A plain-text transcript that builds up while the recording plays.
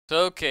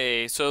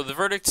Okay, so the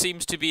verdict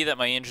seems to be that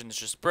my engine's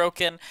just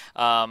broken,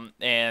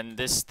 and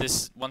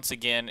this once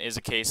again is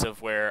a case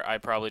of where I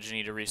probably just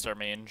need to restart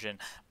my engine,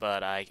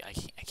 but I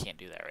can't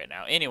do that right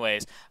now.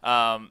 Anyways,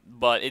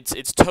 but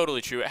it's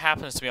totally true. It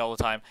happens to me all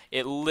the time.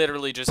 It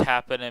literally just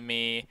happened to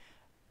me.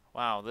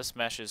 Wow, this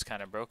mesh is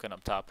kind of broken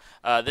up top.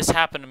 This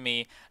happened to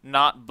me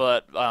not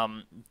but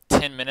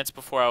 10 minutes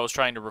before I was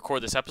trying to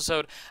record this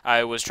episode.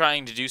 I was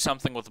trying to do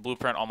something with the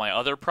blueprint on my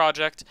other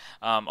project,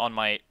 on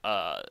my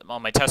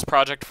test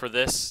project for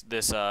this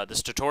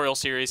tutorial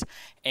series,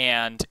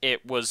 and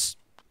it was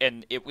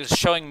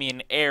showing me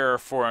an error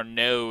for a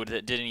node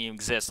that didn't even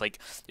exist. Like,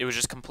 it was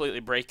just completely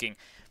breaking.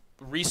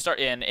 Restart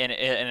when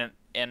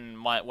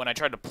I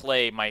tried to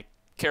play, my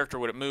character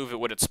wouldn't move, it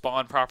wouldn't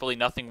spawn properly,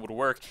 nothing would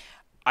work.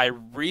 I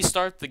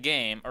restart the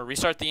game, or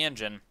restart the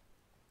engine,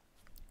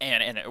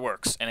 and it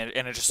works, and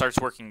it just starts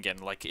working again,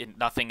 like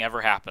nothing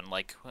ever happened.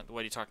 Like,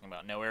 what are you talking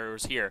about? No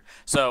errors here.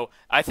 So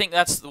I think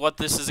that's what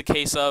this is a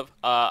case of.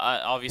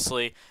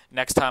 Obviously,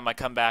 next time I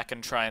come back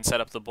and try and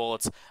set up the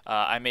bullets,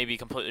 I may be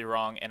completely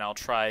wrong, and I'll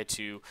try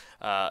to,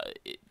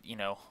 you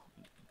know,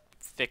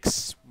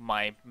 fix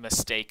my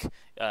mistake,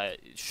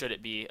 should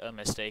it be a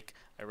mistake.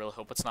 I really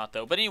hope it's not,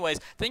 though. But anyways,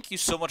 thank you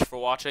so much for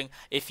watching.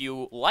 If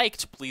you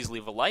liked, please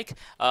leave a like.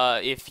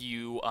 If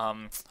you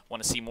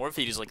want to see more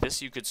videos like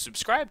this, you could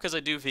subscribe, because I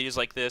do videos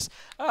like this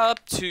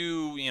up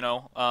to, you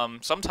know,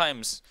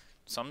 sometimes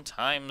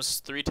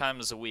 3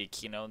 times a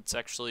week. You know, it's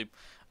actually,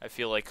 I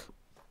feel like,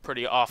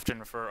 pretty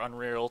often for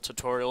Unreal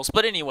tutorials.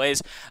 But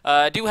anyways,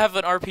 I do have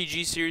an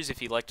RPG series if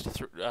you'd like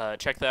to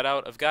check that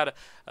out. I've got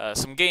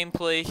some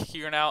gameplay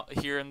here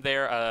and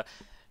there.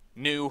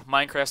 New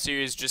Minecraft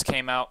series just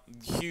came out.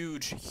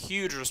 Huge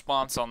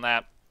response on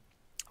that.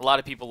 A lot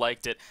of people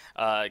liked it.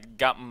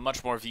 Got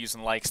much more views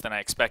and likes than I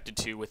expected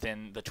to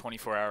within the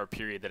 24-hour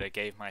period that I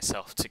gave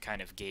myself to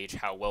kind of gauge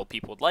how well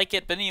people would like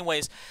it. But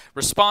anyways,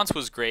 response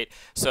was great.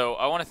 So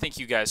I want to thank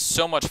you guys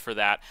so much for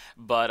that.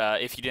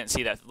 But if you didn't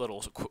see that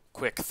little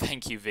quick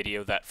thank you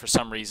video that for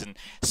some reason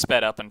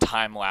sped up and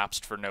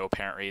time-lapsed for no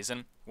apparent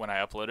reason when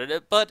I uploaded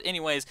it. But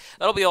anyways,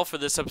 that'll be all for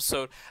this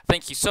episode.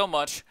 Thank you so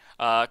much.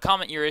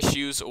 Comment your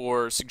issues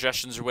or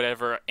suggestions or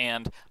whatever,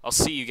 and I'll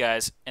see you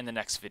guys in the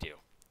next video.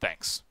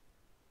 Thanks.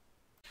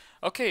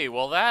 Okay,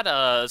 well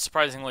that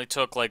surprisingly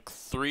took like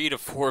 3 to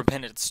 4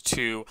 minutes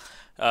to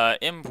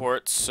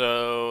import,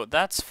 so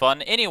that's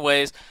fun.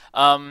 Anyways,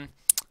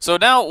 so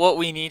now what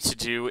we need to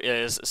do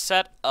is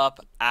set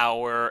up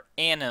our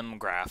anim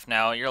graph.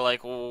 Now you're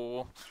like,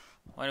 well,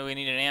 why do we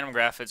need an anim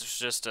graph? It's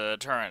just a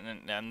turret,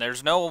 and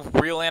there's no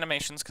real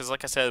animations, because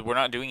like I said, we're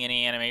not doing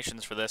any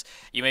animations for this.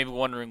 You may be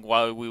wondering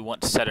why we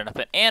want to set it up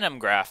an anim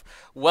graph.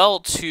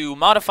 Well, to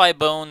modify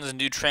bones and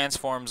do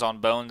transforms on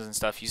bones and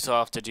stuff, you still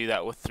have to do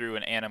that through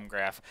an anim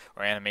graph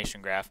or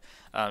animation graph.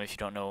 If you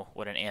don't know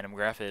what an anim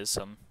graph is,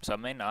 some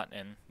may not,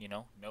 and you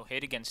know, no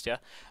hate against you.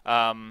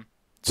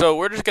 So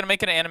we're just going to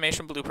make an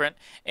animation blueprint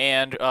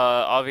and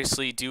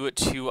obviously do it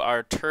to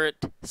our turret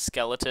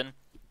skeleton.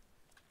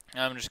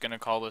 I'm just going to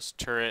call this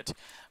turret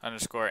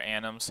underscore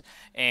anims,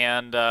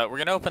 and we're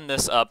going to open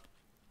this up,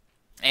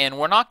 and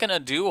we're not going to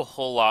do a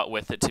whole lot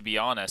with it, to be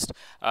honest.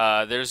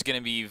 There's going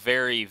to be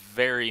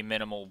very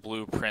minimal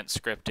blueprint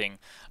scripting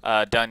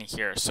done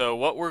here. So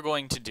what we're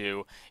going to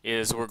do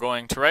is we're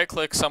going to right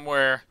click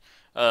somewhere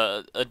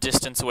a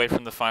distance away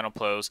from the final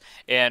pose,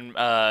 and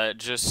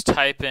just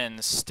type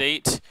in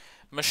state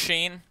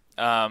machine.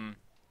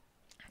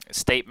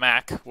 State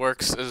Mac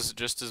works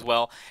just as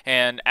well,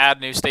 and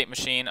add new state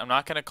machine. I'm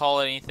not going to call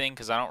it anything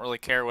because I don't really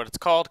care what it's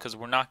called, because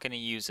we're not going to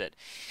use it.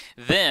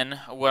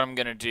 Then what I'm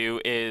going to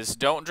do is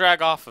don't drag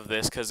off of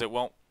this because it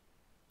won't.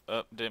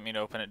 Oh, didn't mean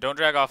to open it. Don't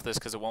drag off this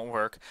because it won't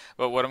work.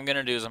 But what I'm going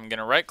to do is I'm going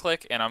to right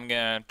click and I'm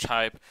going to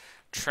type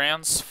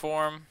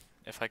transform.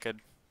 If I could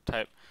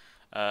type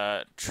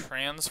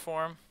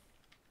transform.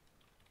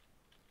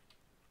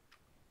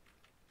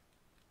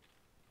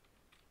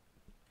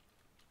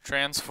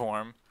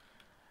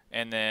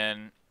 And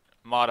then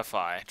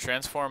modify,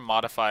 transform,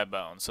 modify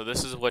bone. So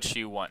this is what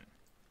you want.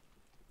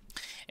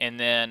 And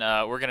then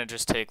we're going to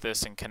just take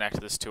this and connect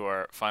this to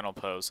our final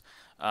pose.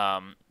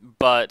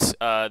 But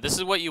this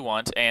is what you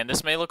want, and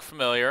this may look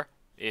familiar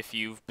if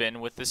you've been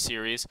with this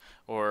series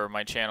or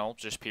my channel,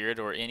 just period,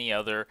 or any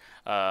other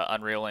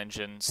Unreal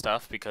Engine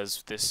stuff,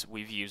 because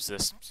we've used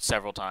this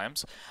several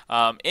times.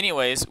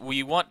 Anyways,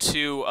 we want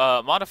to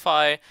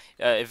modify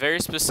a very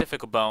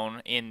specific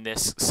bone in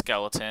this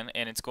skeleton,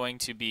 and it's going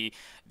to be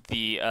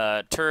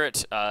the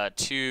turret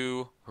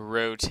to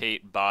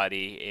rotate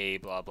body a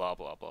blah blah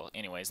blah blah.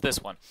 Anyways,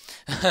 this one.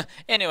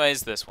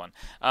 Anyways, this one.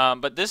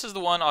 But this is the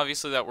one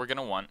obviously that we're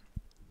gonna want.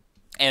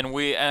 And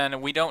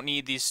we don't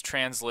need these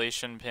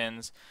translation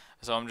pins,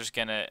 so I'm just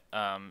gonna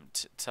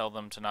tell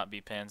them to not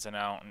be pins, and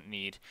I don't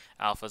need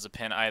alpha as a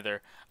pin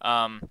either.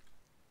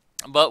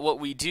 But what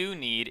we do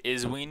need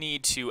is we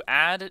need to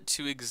add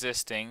to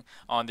existing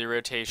on the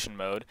rotation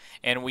mode,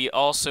 and we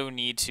also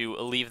need to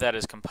leave that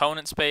as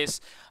component space.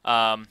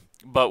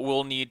 But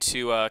we'll need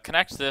to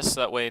connect this,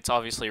 that way it's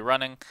obviously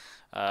running,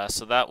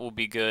 so that will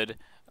be good.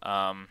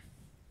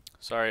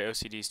 Sorry,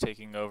 OCD's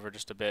taking over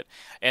just a bit.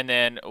 And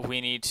then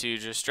we need to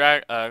just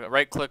drag,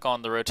 right-click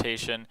on the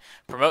rotation,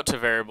 promote to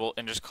variable,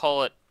 and just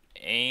call it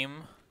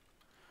aim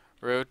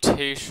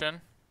rotation.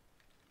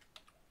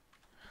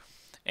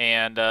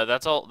 And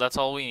that's all. That's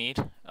all we need.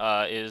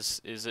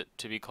 Is it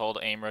to be called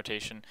aim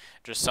rotation?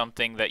 Just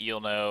something that you'll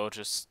know,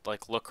 just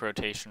like look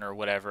rotation or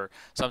whatever.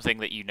 Something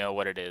that you know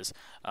what it is.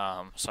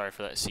 Sorry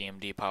for that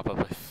CMD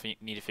pop-up. I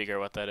need to figure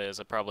out what that is.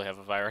 I probably have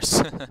a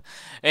virus.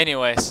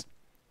 Anyways.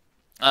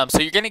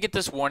 So you're going to get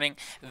this warning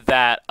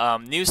that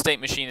new state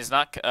machine is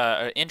not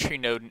entry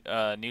node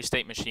new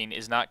state machine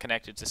is not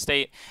connected to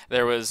state.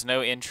 There was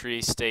no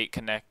entry state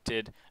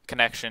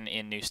connection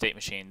in new state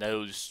machine.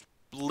 Those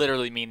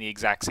literally mean the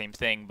exact same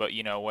thing, but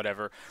you know,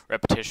 whatever,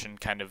 repetition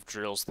kind of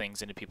drills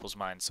things into people's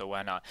minds, so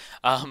why not?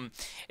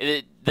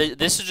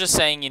 This is just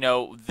saying, you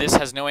know, this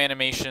has no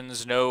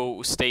animations,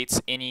 no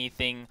states,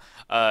 anything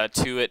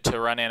to it to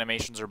run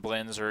animations or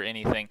blends or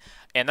anything,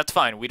 and that's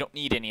fine. We don't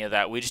need any of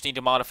that. We just need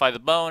to modify the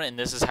bone, and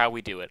this is how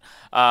we do it.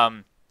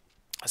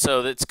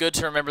 So it's good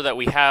to remember that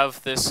we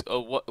have this,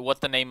 what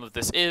the name of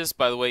this is.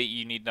 By the way,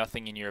 you need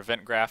nothing in your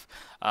event graph,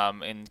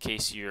 in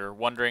case you're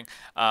wondering.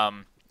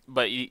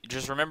 But you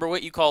just remember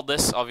what you called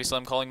this. Obviously,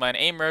 I'm calling mine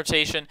aim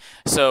rotation.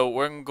 So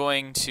we're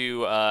going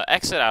to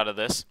exit out of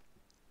this,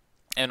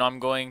 and I'm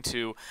going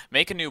to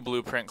make a new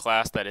blueprint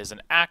class that is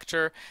an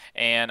actor,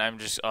 and I'm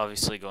just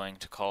obviously going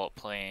to call it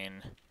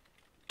plain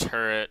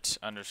turret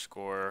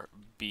underscore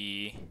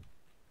BP.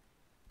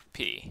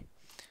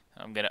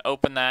 I'm going to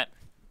open that.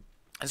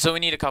 And so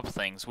we need a couple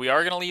things. We are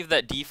going to leave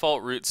that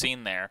default root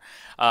scene there,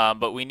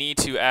 but we need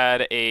to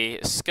add a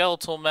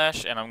skeletal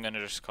mesh, and I'm going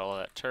to just call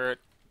that turret.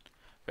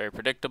 Very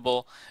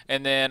predictable.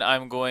 And then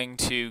I'm going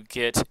to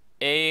get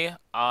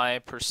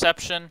AI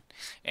perception,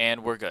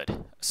 and we're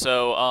good.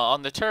 So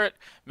on the turret,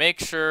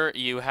 make sure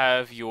you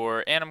have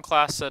your anim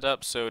class set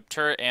up. So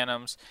turret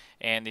anims,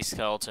 and the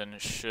skeleton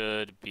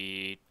should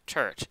be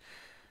turret.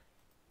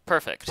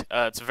 Perfect.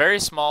 It's very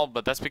small,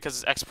 but that's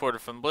because it's exported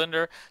from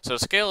Blender. So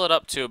scale it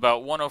up to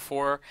about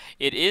 104.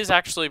 It is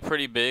actually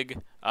pretty big.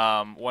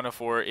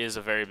 104 is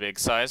a very big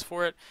size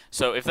for it.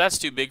 So if that's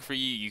too big for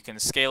you, you can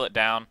scale it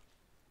down.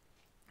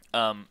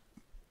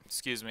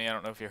 Excuse me, I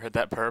don't know if you heard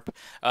that burp.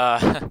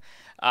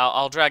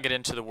 I'll drag it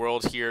into the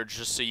world here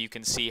just so you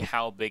can see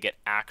how big it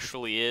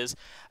actually is.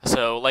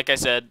 So, like I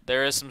said,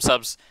 there is some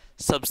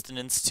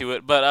substance to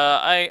it, but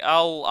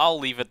I'll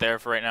leave it there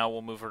for right now.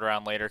 We'll move it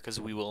around later because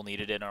we will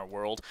need it in our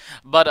world.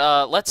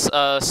 But let's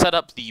set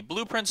up the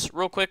blueprints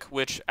real quick.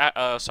 Which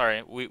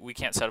sorry, we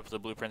can't set up the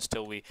blueprints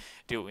till we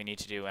do what we need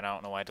to do, and I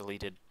don't know why I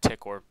deleted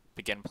tick or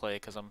begin play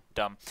because I'm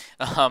dumb.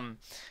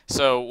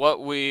 So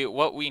what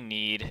we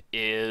need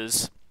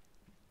is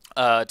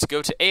to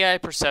go to AI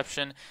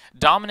perception.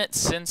 Dominant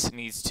sense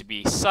needs to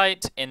be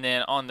sight, and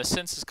then on the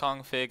senses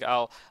config,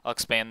 I'll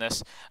expand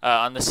this.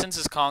 On the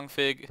senses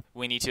config,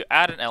 we need to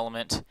add an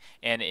element,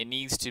 and it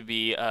needs to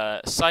be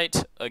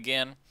sight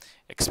again.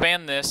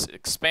 Expand this,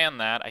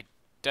 expand that. I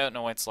don't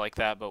know why it's like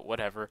that, but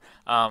whatever.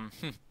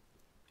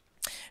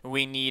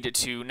 We need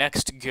to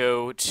next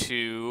go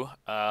to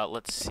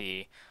let's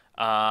see.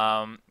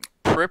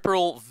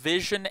 Peripheral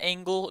vision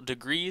angle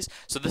degrees.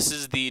 So this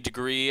is the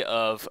degree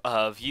of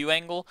view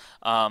angle.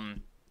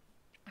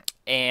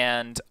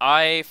 And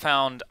I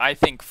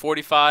think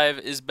 45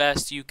 is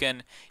best. You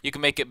can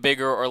make it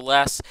bigger or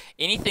less.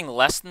 Anything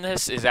less than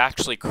this is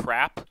actually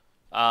crap.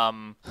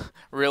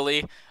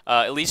 Really,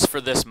 at least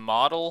for this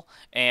model,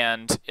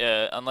 and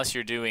unless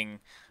you're doing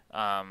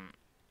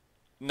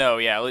no,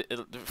 yeah,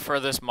 for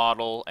this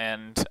model,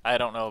 and I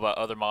don't know about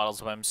other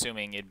models, but I'm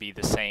assuming it'd be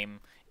the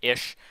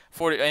same-ish.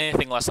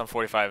 Anything less than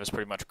 45 is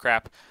pretty much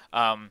crap.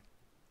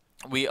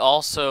 We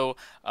also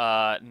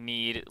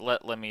need,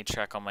 let me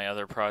check on my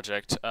other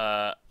project.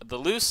 The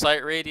loose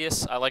sight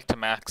radius, I like to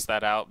max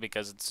that out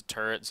because it's a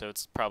turret, so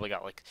it's probably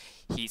got like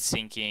heat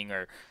sinking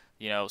or,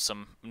 you know,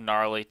 some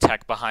gnarly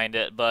tech behind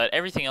it, but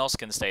everything else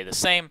can stay the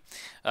same.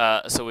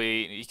 So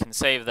you can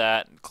save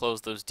that and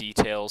close those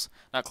details.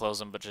 Not close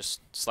them, but just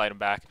slide them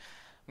back.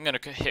 I'm going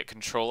to hit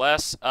Control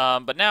S.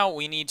 But now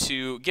we need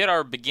to get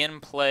our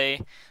begin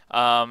play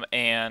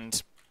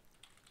and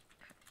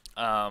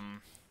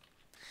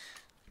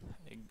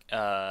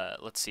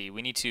let's see.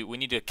 We need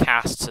to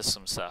cast to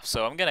some stuff.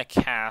 So I'm going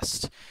to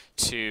cast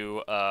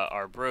to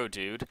our bro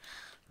dude.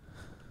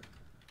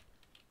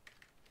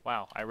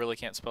 Wow, I really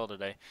can't spell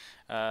today,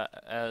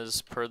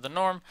 as per the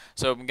norm.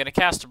 So I'm going to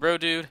cast a bro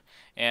dude,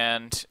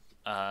 and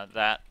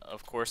that,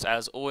 of course,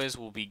 as always,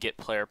 will be get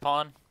player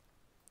pawn.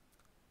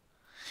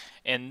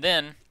 And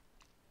then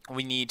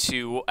we need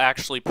to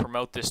actually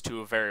promote this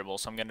to a variable.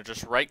 So I'm going to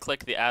just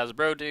right-click the as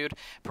bro dude,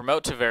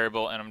 promote to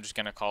variable, and I'm just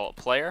going to call it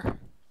player.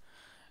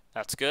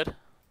 That's good.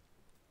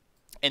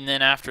 And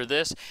then after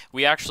this,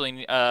 we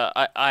actually,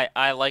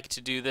 I like to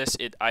do this.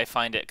 I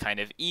find it kind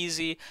of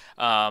easy,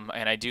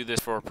 and I do this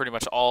for pretty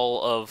much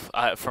all of,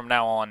 from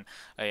now on,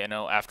 you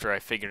know, after I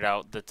figured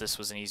out that this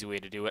was an easy way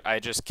to do it, I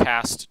just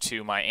cast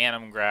to my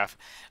anim graph,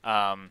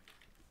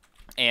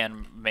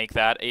 and make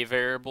that a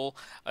variable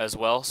as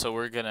well. So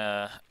we're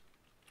gonna,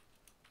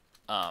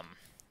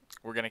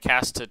 we're going to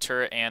cast to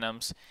turret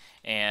anims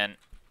and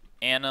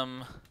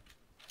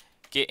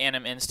get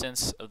anim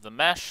instance of the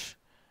mesh,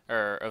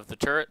 or of the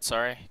turret,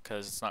 sorry,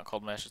 because it's not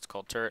called mesh, it's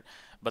called turret,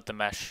 but the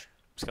mesh,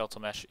 skeletal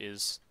mesh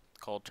is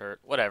called turret,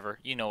 whatever,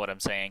 you know what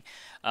I'm saying.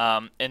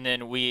 And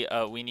then we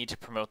need to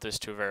promote this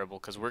to a variable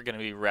because we're going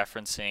to be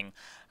referencing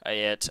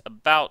it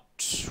about,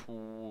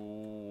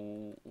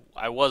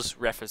 I was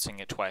referencing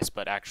it twice,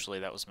 but actually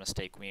that was a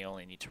mistake. We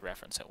only need to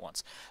reference it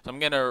once. So I'm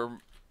going to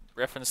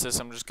reference this,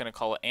 I'm just going to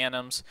call it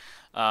anims,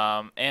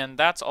 and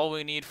that's all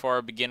we need for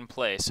our begin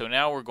play. So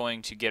now we're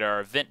going to get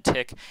our event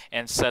tick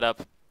and set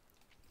up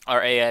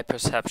our AI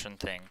perception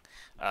thing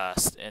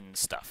and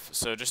stuff.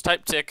 So just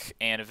type tick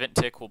and event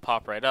tick will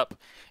pop right up,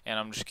 and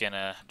I'm just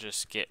gonna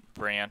get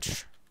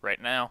branch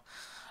right now.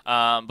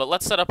 But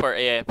let's set up our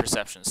AI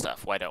perception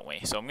stuff, why don't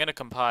we? So I'm gonna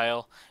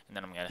compile and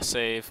then I'm gonna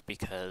save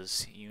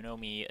because you know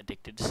me,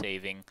 addicted to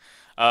saving.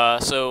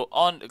 So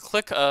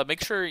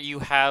make sure you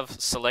have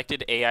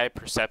selected AI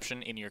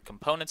perception in your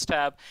components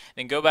tab,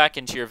 then go back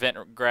into your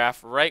event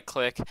graph, right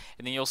click,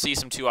 and then you'll see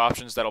some two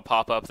options that'll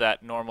pop up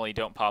that normally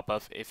don't pop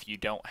up if you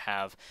don't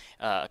have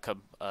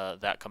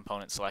that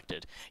component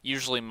selected.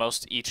 Usually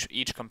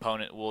each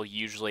component will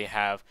usually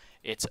have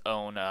its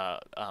own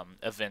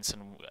events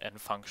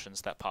and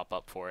functions that pop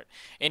up for it.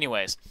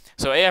 Anyways,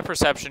 so AI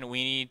perception,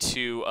 we need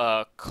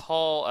to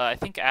call, I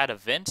think add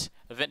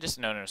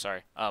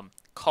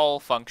call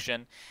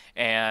function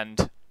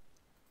and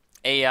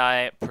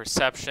AI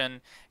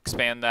perception,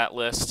 expand that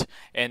list,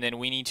 and then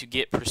we need to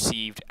get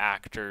perceived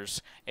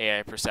actors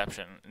AI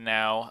perception.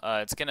 Now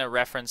it's going to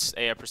reference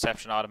AI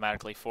perception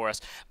automatically for us,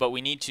 but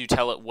we need to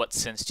tell it what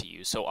sense to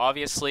use. So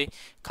obviously,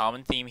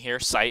 common theme here,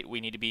 sight, we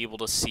need to be able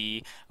to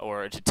see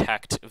or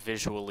detect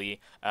visually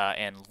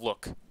and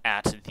look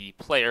at the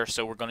player,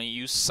 so we're going to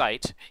use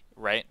sight,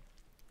 right?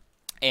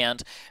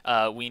 And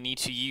we need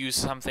to use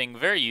something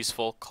very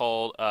useful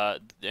called,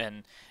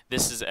 and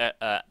this is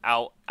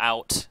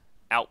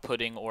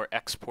outputting or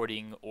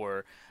exporting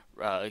or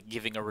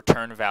giving a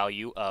return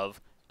value of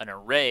an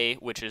array,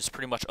 which is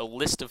pretty much a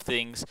list of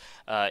things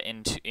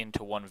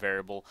into one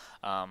variable,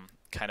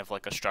 kind of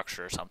like a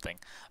structure or something.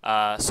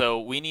 So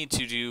we need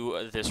to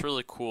do this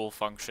really cool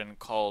function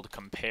called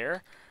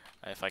compare.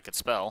 If I could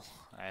spell,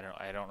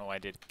 I don't know why I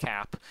did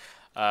cap.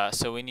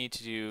 So we need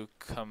to do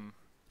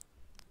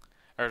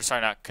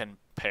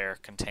compare,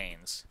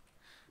 contains.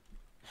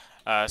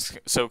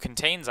 So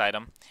contains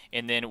item,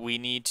 and then we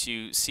need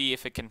to see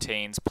if it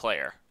contains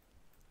player.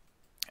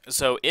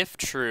 So if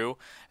true,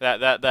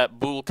 that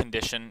bool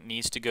condition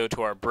needs to go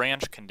to our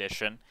branch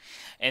condition,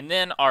 and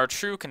then our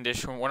true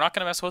condition, we're not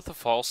going to mess with the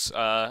false,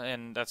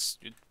 and that's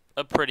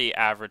a pretty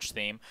average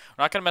theme.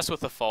 We're not going to mess with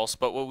the false,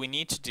 but what we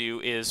need to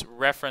do is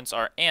reference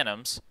our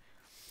anims,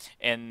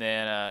 and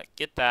then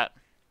get that,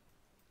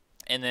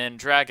 and then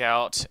drag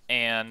out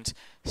and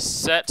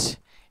set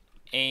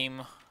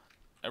aim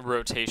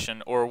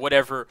rotation, or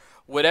whatever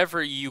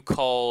you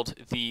called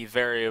the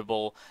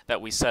variable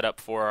that we set up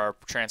for our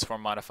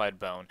transform modified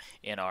bone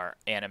in our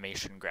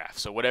animation graph.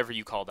 So whatever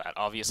you call that.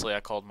 Obviously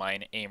I called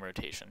mine aim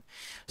rotation.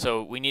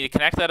 So we need to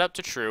connect that up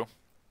to true,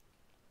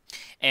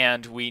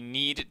 and we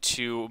need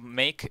to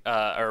make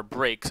or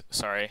break,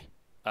 sorry,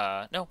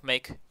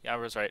 make, yeah, I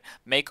was right,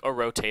 make a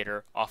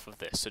rotator off of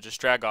this. So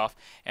just drag off,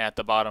 and at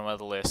the bottom of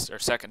the list, or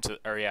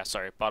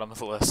bottom of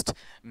the list,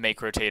 make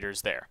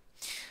rotators there.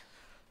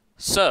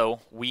 So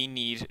we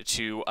need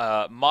to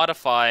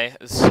modify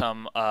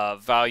some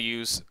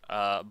values,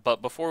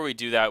 but before we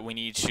do that, we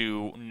need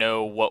to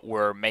know what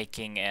we're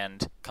making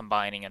and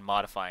combining and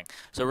modifying.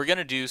 So we're going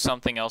to do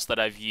something else that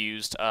I've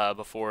used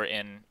before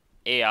in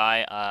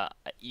AI.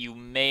 You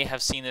may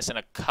have seen this in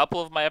a couple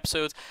of my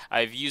episodes.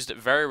 I've used it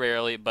very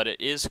rarely, but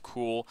it is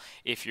cool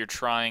if you're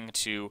trying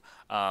to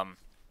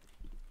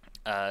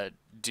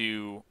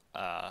do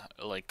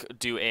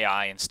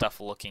AI and stuff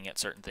looking at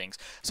certain things.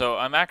 So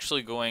I'm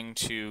actually going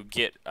to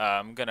get,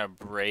 I'm going to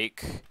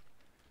break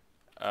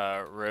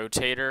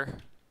rotator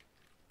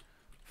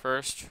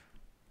first.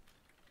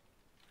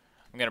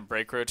 I'm going to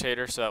break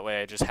rotator so that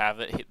way I just have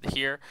it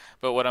here.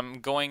 But what I'm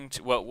going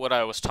to, what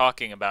I was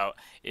talking about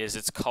is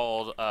it's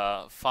called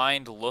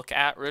find look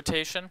at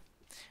rotation.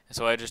 And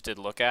so I just did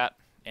look at,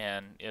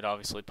 and it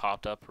obviously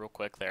popped up real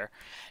quick there.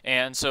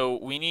 And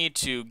so we need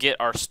to get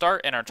our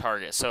start and our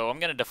target. So I'm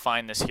going to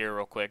define this here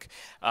real quick,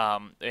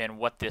 and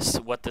what this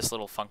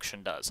little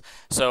function does.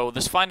 So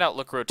this find out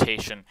look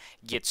rotation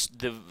gets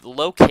the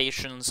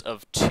locations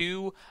of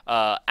two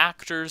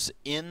actors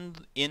in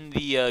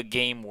the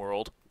game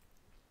world,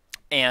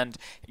 and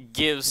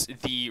gives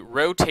the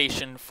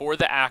rotation for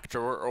the actor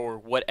or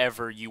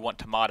whatever you want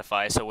to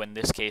modify. So in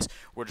this case,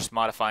 we're just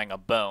modifying a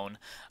bone.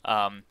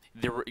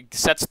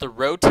 Sets the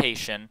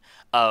rotation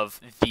of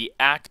the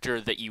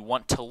actor that you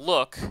want to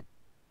look,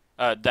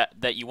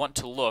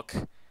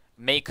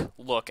 make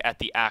look at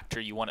the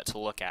actor you want it to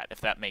look at, if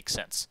that makes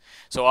sense.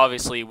 So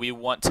obviously we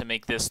want to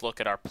make this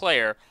look at our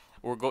player.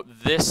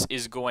 This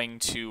is going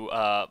to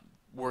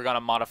we're going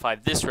to modify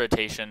this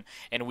rotation,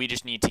 and we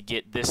just need to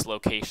get this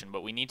location,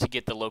 but we need to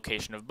get the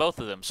location of both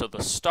of them. So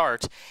the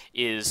start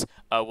is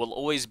will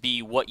always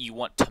be what you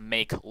want to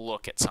make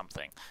look at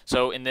something.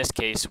 So in this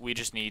case, we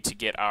just need to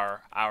get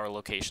our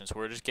location. So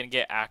we're just going to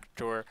get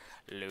actor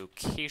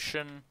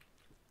location.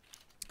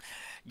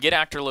 Get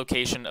actor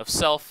location of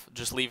self,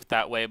 just leave it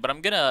that way, but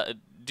I'm going to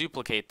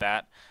duplicate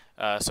that.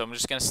 So I'm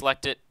just going to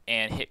select it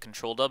and hit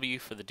Control W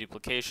for the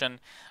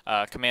duplication,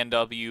 Command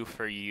W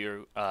for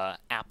your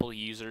Apple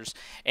users,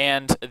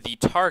 and the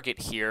target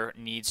here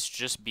needs to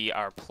just be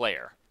our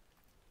player.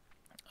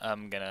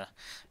 I'm going to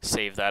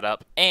save that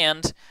up,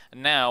 and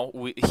now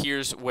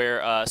here's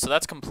where, so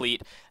that's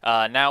complete.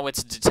 Now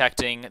it's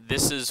detecting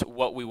this is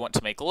what we want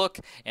to make look,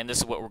 and this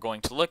is what we're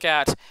going to look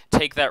at.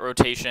 Take that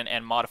rotation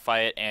and modify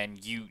it, and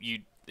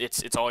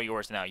it's all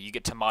yours now. You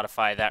get to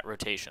modify that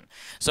rotation.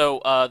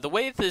 So the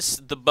way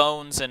the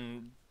bones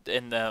and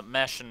the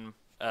mesh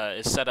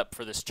is set up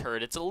for this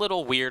turret, it's a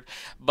little weird,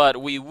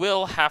 but we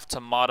will have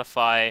to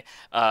modify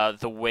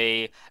the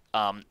way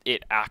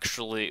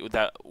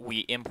that we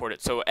import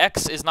it. So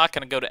X is not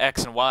going to go to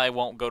X, and Y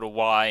won't go to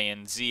Y,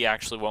 and Z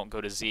actually won't go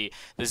to Z.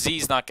 The Z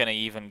is not going to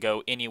even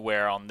go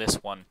anywhere on this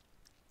one.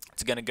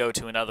 It's going to go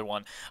to another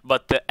one,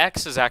 but the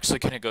X is actually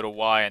going to go to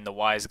Y, and the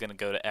Y is going to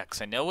go to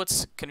X. I know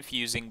it's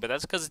confusing, but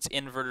that's because it's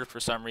inverted for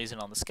some reason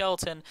on the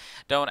skeleton.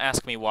 Don't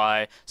ask me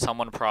why.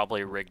 Someone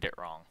probably rigged it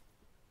wrong.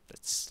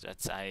 That's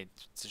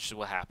just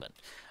what happened.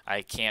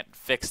 I can't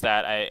fix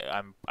that.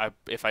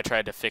 If I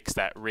tried to fix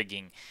that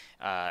rigging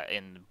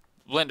in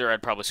Blender,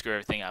 I'd probably screw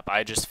everything up.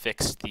 I just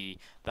fixed the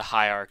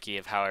hierarchy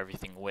of how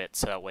everything went,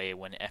 so that way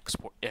when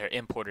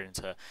imported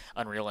into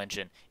Unreal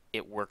Engine,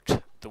 it worked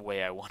the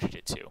way I wanted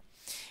it to.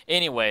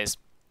 Anyways,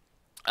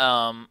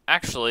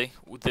 actually,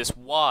 with this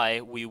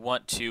Y, we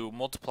want to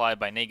multiply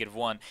by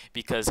 -1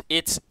 because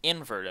it's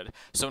inverted.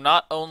 So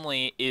not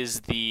only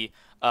is the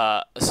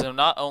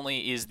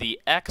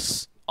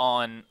X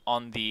on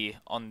the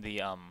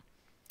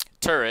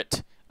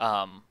turret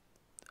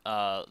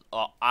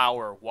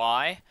our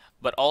Y,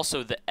 but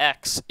also the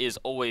X is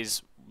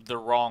always the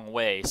wrong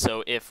way.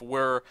 So if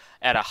we're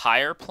at a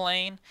higher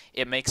plane,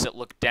 it makes it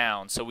look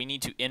down. So we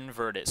need to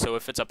invert it. So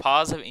if it's a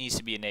positive, it needs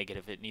to be a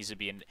negative.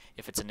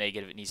 If it's a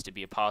negative, it needs to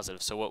be a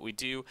positive. So what we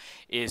do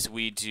is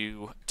we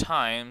do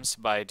times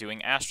by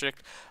doing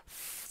asterisk,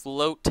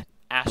 float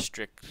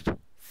asterisk,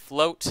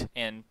 float,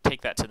 and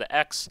take that to the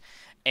X,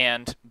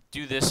 and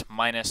do this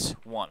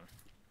 -1.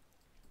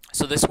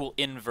 So this will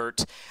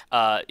invert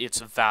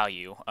its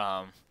value.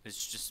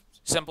 It's just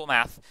simple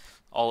math.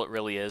 All it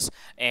really is,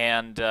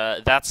 and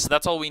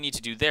that's all we need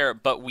to do there.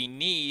 But we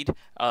need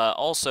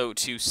also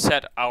to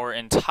set our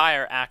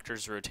entire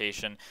actor's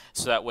rotation,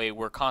 so that way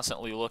we're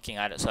constantly looking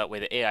at it. So that way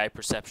the AI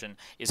perception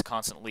is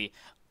constantly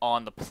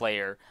on the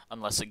player,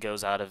 unless it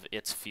goes out of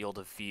its field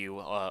of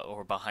view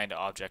or behind an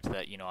object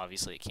that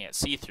obviously it can't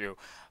see through.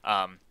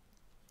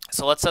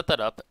 So let's set that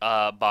up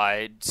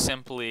by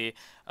simply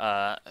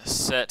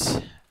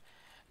set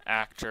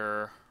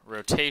actor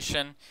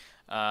rotation.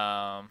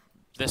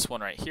 This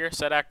one right here,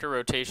 set actor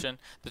rotation.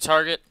 The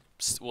target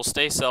will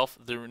stay self.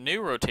 The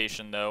new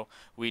rotation, though,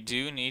 we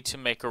do need to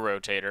make a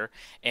rotator,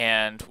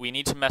 and we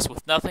need to mess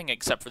with nothing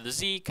except for the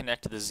Z,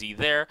 connect to the Z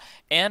there,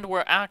 and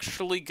we're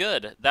actually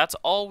good. That's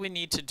all we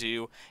need to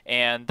do,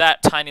 and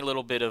that tiny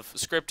little bit of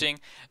scripting,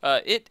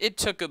 it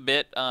took a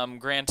bit.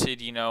 Granted,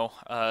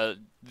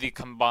 the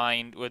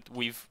combined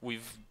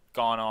we've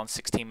gone on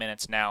 16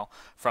 minutes now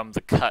from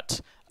the cut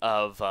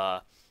of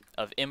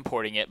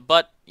importing it,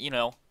 but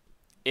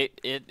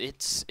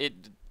it's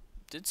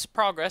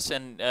progress,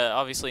 and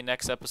obviously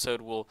next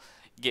episode we'll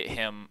get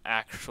him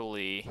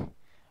actually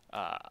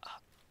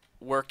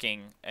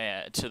working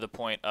to the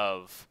point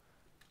of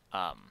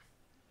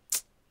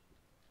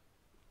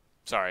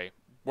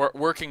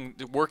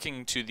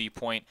working to the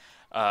point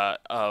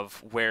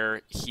of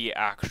where he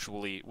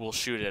actually will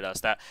shoot at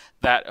us. That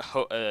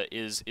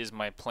is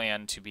my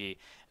plan to be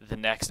the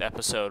next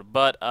episode,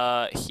 but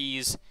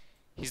he's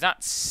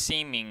not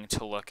seeming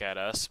to look at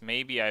us.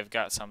 Maybe I've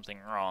got something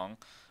wrong.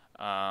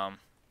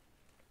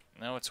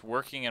 No, it's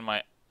working in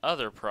my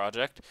other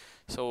project,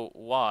 so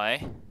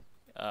why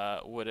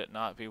would it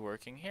not be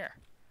working here?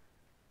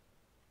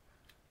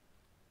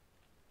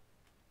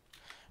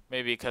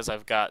 Maybe because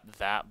I've got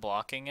that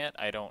blocking it?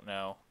 I don't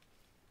know.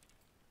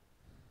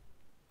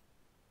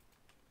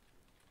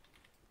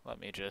 Let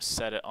me just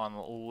set it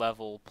on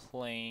level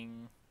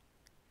playing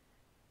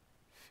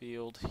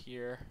field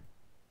here.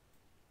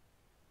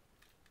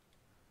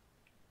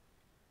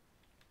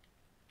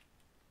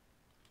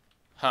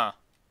 Huh.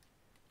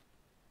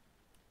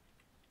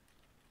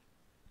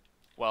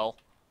 Well,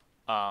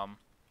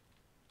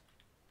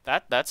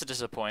 that's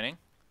disappointing.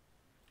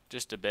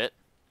 Just a bit.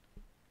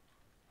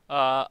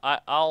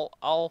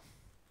 I'll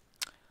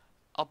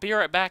be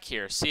right back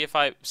here. See if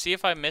I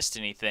missed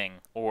anything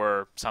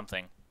or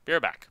something. Be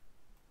right back.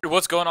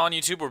 What's going on,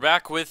 YouTube? We're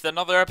back with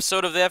another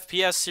episode of the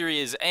FPS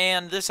series,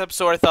 and this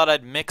episode I thought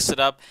I'd mix it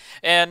up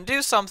and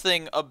do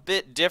something a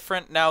bit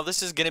different. Now,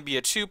 this is going to be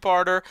a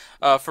two-parter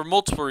for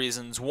multiple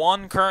reasons.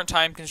 One, current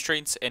time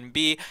constraints, and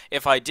B,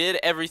 if I did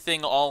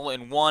everything all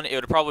in one, it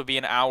would probably be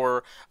an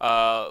hour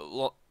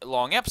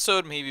long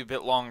episode, maybe a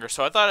bit longer.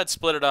 So I thought I'd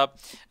split it up,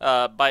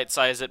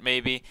 bite-size it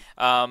maybe.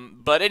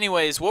 But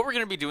anyways, what we're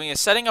going to be doing is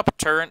setting up a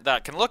turret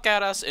that can look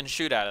at us and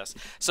shoot at us.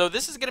 So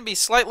this is going to be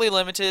slightly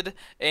limited,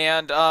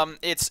 and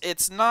it's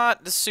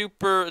not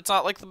it's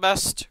not like the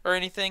best or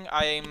anything.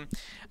 I'm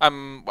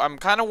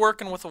kind of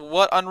working with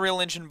what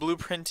Unreal Engine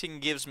blueprinting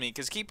gives me,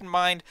 because keep in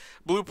mind,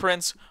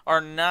 blueprints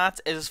are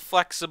not as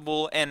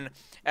flexible and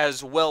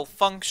as well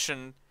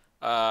functioned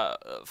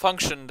and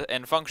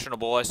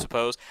functionable, I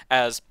suppose,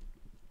 as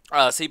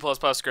C++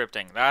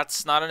 scripting.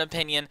 That's not an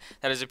opinion.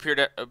 That is a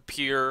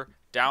pure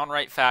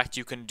downright fact.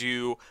 You can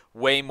do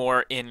way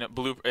more in in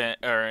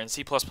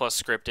C++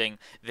 scripting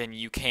than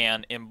you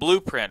can in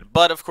Blueprint.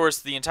 But of course,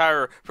 the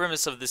entire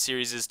premise of this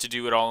series is to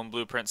do it all in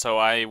Blueprint, so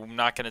I'm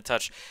not going to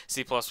touch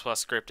C++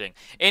 scripting.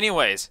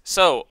 Anyways,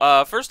 so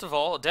first of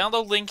all,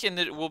 download link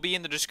will be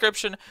in the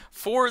description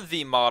for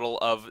the model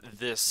of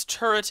this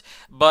turret.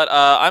 But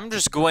I'm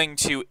just going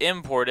to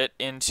import it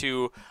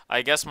into,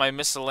 I guess, my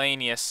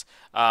miscellaneous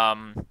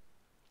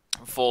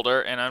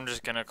folder, and I'm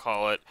just going to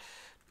call it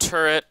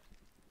turret.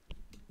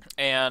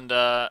 And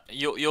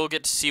you'll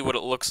get to see what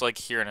it looks like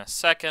here in a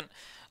second.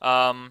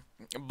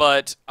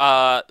 But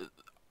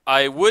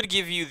I would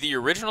give you the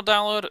original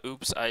download.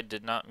 Oops, I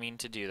did not mean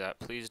to do that.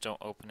 Please don't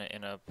open it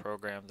in a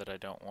program that I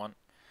don't want.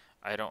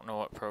 I don't know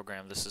what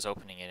program this is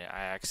opening it in.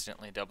 I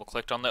accidentally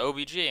double-clicked on the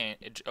OBJ,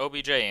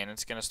 and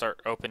it's going to start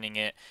opening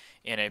it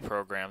in a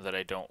program that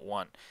I don't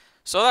want.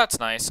 So that's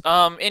nice.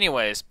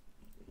 Anyways.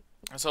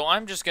 So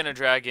I'm just gonna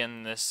drag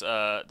in this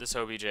this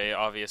OBJ,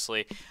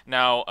 obviously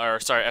now, or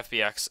sorry,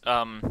 FBX.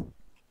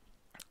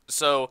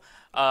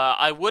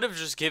 I would have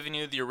just given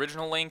you the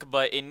original link,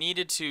 but it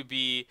needed to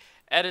be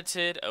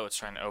edited. Oh, it's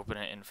trying to open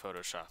it in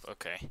Photoshop.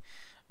 Okay.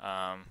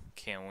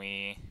 Can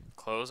we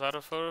close out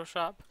of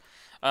Photoshop?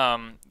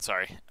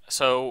 Sorry.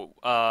 So,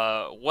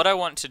 what I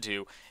want to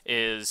do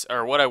is,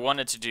 or what I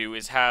wanted to do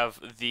is have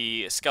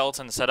the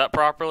skeleton set up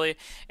properly,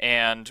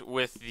 and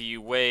with the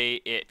way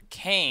it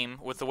came,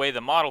 with the way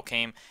the model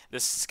came,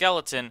 the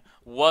skeleton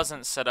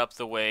wasn't set up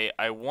the way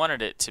I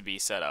wanted it to be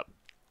set up.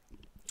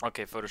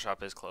 Okay,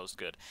 Photoshop is closed,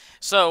 good.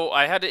 So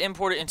I had to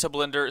import it into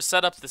Blender,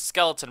 set up the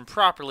skeleton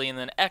properly, and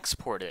then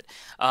export it.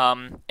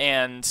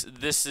 And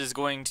this is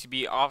going to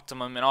be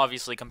optimum and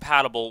obviously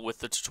compatible with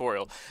the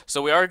tutorial.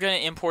 So we are going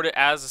to import it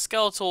as a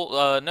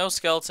skeletal, no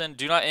skeleton,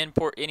 do not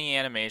import any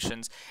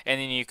animations,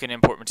 and then you can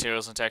import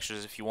materials and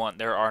textures if you want.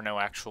 There are no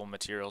actual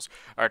materials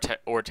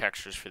or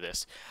textures for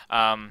this.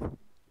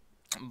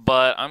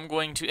 But I'm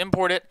going to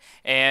import it,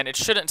 and it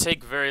shouldn't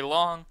take very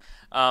long.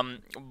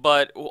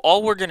 But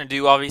all we're going to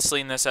do,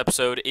 obviously, in this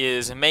episode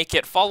is make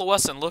it follow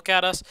us and look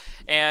at us,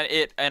 and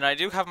I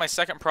do have my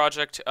second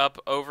project up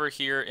over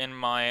here in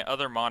my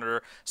other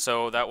monitor,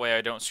 so that way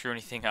I don't screw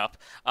anything up.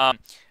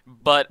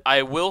 But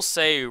I will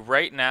say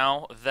right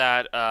now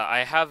that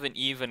I haven't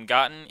even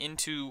gotten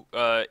into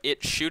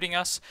it shooting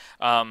us.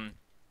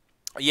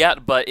 Yeah,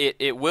 but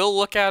it will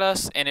look at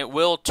us, and it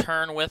will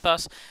turn with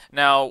us.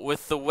 Now,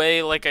 with the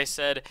way, like I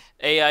said,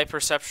 AI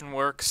perception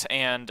works,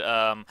 and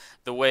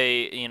the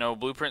way,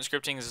 blueprint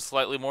scripting is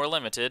slightly more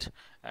limited,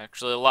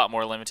 actually a lot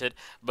more limited,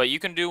 but you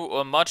can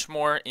do much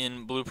more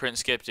in blueprint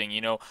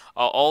scripting.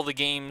 All the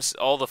games,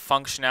 all the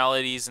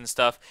functionalities and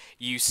stuff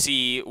you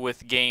see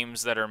with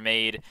games that are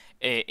made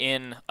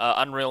in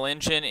Unreal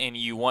Engine, and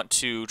you want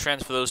to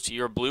transfer those to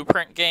your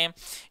blueprint game,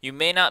 you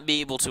may not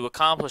be able to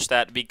accomplish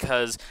that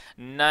because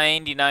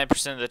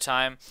 99% of the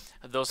time,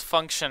 those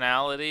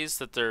functionalities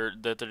that they're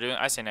doing,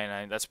 I say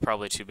 99, that's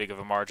probably too big of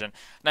a margin,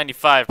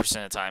 95% of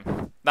the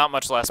time, not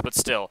much less, but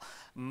still,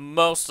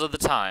 most of the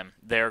time,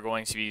 they're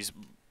going to use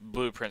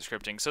blueprint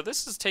scripting. So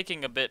this is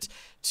taking a bit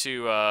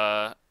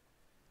to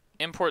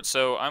import,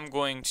 so I'm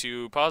going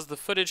to pause the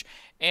footage,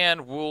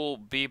 and we'll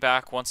be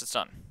back once it's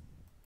done.